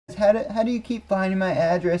how do you keep finding my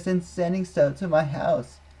address and sending stuff to my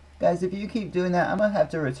house? Guys, if you keep doing that, I'm gonna have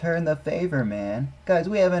to return the favor, man. Guys,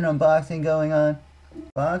 we have an unboxing going on.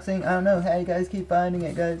 Boxing? I don't know how you guys keep finding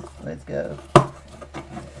it, guys. Let's go.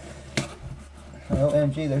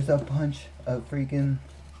 OMG, there's a bunch of freaking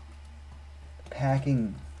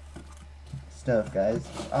packing stuff, guys.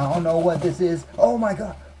 I don't know what this is. Oh my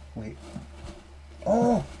god. Wait.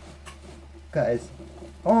 Oh. Guys.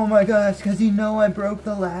 Oh my gosh, because you know I broke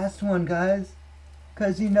the last one, guys.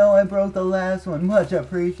 Because you know I broke the last one. Much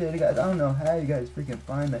appreciated, guys. I don't know how you guys freaking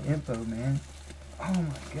find the info, man. Oh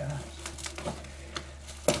my gosh.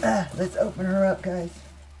 Let's open her up, guys.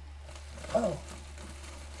 Oh.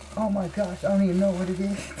 Oh my gosh, I don't even know what it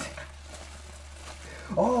is.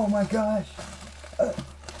 Oh my gosh.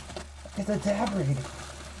 It's a dab rig.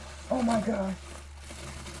 Oh my gosh.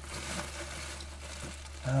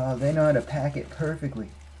 Oh, they know how to pack it perfectly.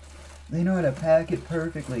 They know how to pack it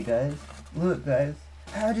perfectly, guys. Look, guys.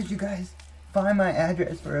 How did you guys find my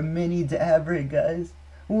address for a mini dab rig, guys?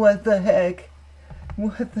 What the heck?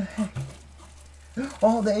 What the heck?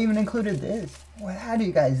 Oh, they even included this. Well, how do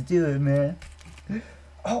you guys do it, man?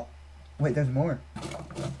 Oh, wait, there's more.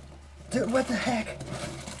 Dude, what the heck?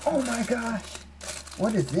 Oh my gosh.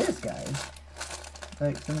 What is this, guys?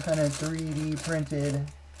 Like some kind of 3D printed...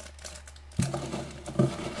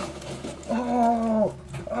 Oh!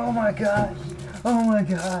 Oh my gosh! Oh my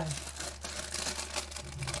gosh!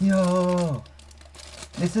 Yo!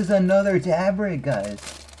 This is another dab rig, guys.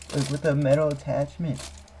 With a metal attachment.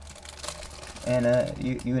 And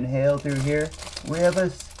you inhale through here. We have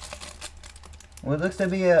what looks to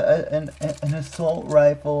be an assault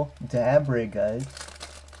rifle dab rig, guys.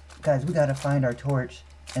 Guys, we gotta find our torch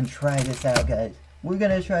and try this out, guys. We're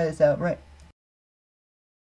gonna try this out right